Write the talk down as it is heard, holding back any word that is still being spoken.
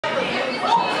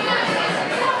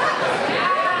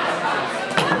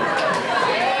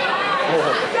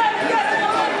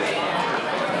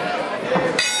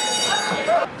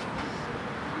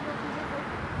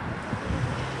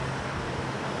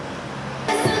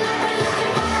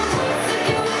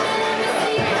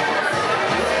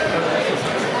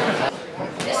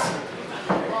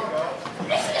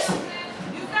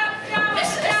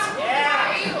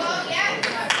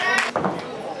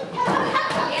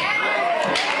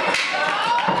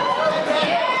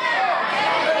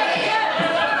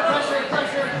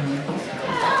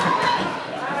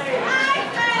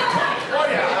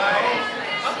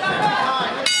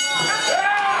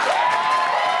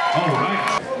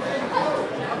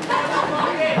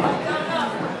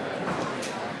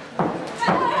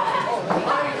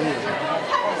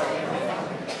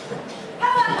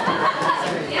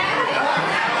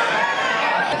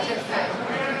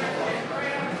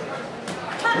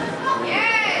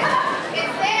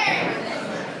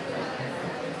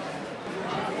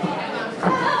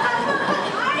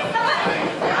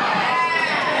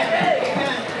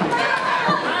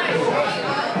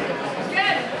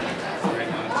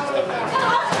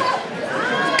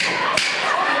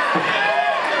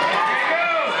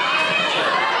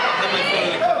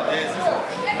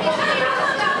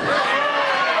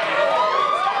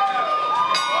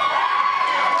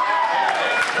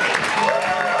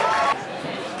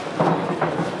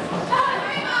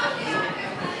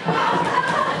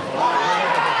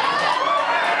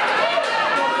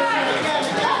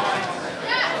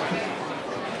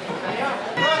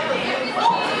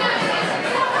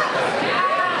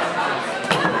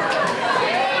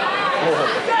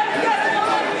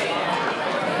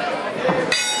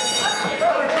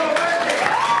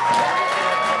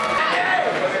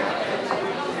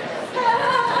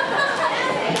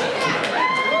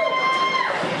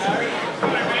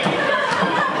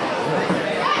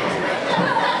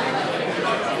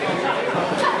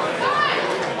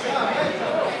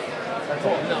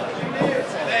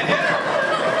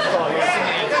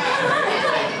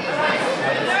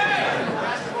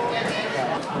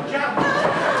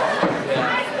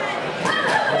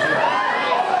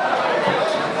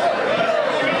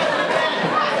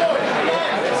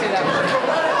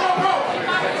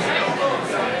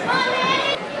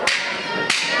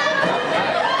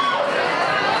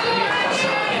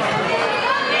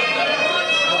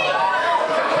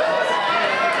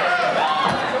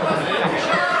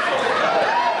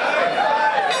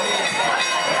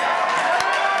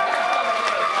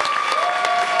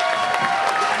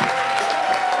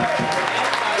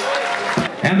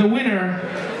And the winner,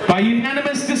 by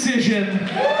unanimous decision,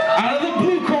 out of the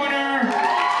blue corner,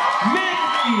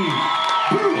 Mandy,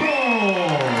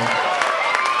 Bujold.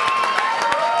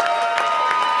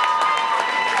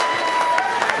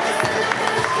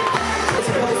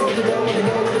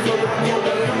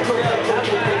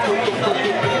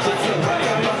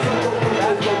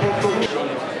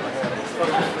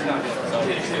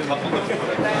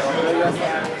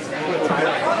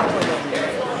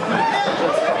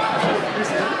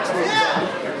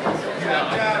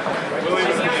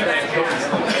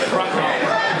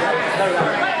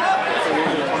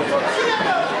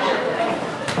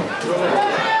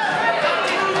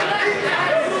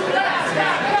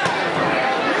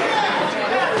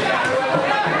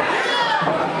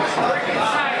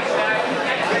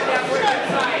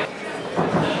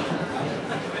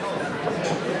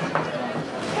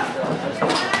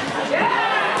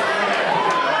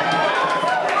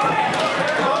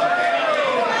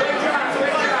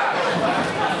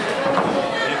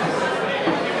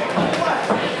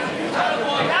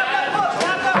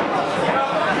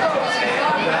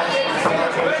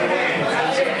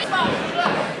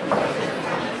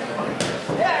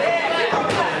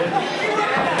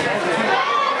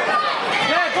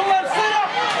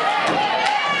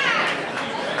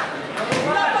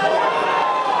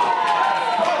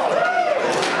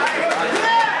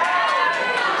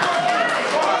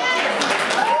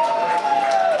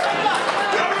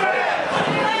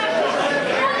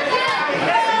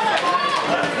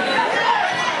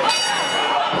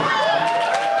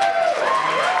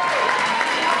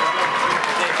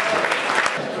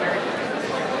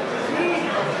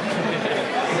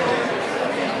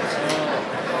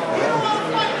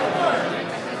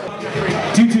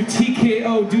 Due to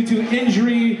TKO, due to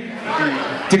injury,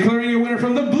 declaring your winner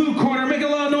from the blue corner. Make a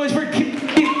lot of noise for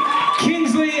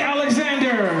Kingsley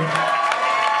Alexander.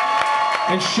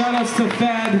 And shout outs to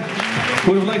Thad,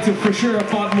 who would like to for sure have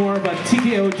fought more, but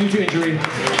TKO due to injury.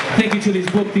 Thank you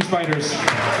to both these fighters.